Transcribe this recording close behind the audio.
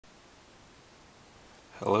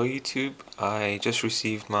Hello YouTube, I just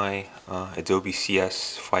received my Adobe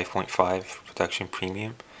CS 5.5 Production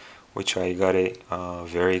Premium, which I got a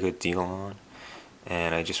very good deal on,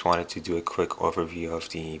 and I just wanted to do a quick overview of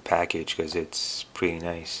the package because it's pretty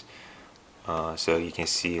nice. So you can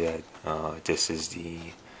see that this is the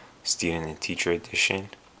Student and Teacher Edition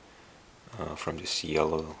from this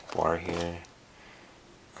yellow bar here.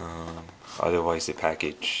 Otherwise the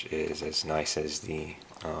package is as nice as the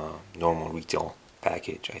normal retail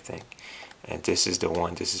package, I think. And this is the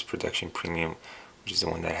one, this is Production Premium, which is the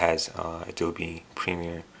one that has Adobe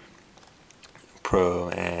Premiere Pro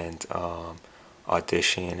and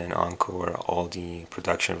Audition and Encore, all the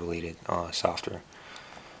production related software.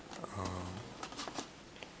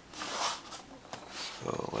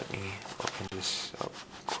 So let me open this up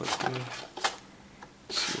quickly,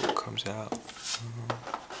 see what comes out.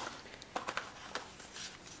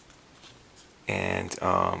 And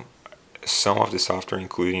some of the software,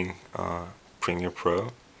 including Premiere Pro,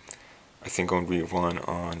 I think only run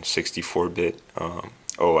on 64-bit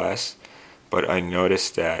OS, but I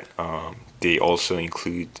noticed that they also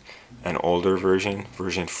include an older version,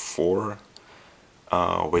 version 4,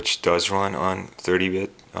 which does run on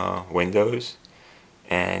 30-bit Windows,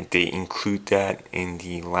 and they include that in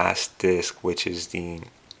the last disk, which is the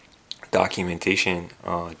documentation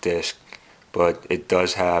disk, but it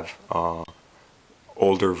does have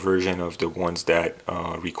older version of the ones that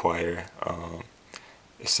require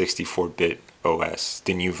a 64-bit OS.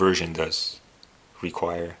 The new version does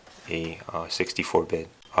require a 64-bit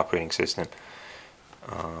operating system.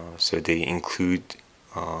 So they include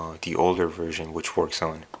the older version, which works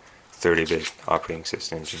on 30-bit operating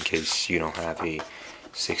systems in case you don't have a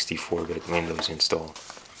 64-bit Windows installed.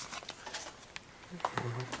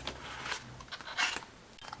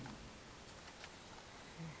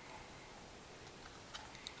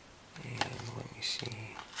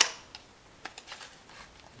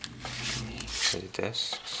 For the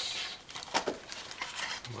discs,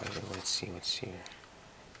 let's see what's here.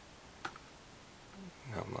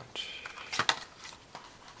 Not much.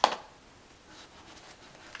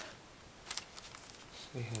 So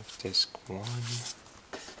we have disc 1,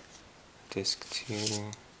 disc 2,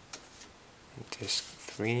 and disc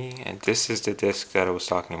 3, and this is the disc that I was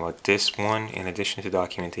talking about. Disc 1, in addition to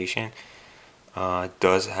documentation,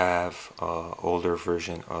 does have an older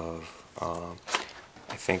version of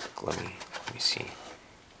I think, let me see,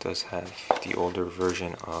 does have the older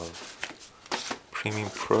version of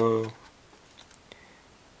Premiere Pro,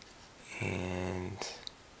 and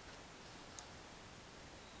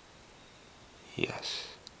yes,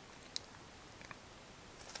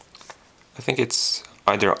 I think it's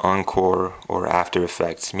either Encore or After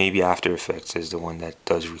Effects. Maybe After Effects is the one that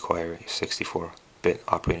does require a 64-bit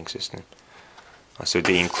operating system. So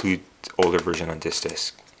they include older version on this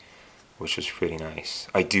disc, which was pretty nice.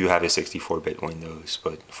 I do have a 64-bit Windows,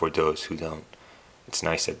 but for those who don't, it's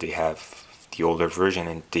nice that they have the older version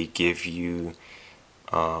and they give you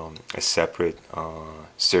a separate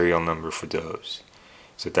serial number for those.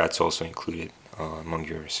 So that's also included among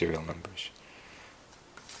your serial numbers.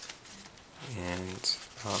 And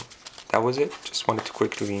that was it. Just wanted to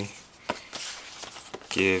quickly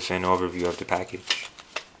give an overview of the package.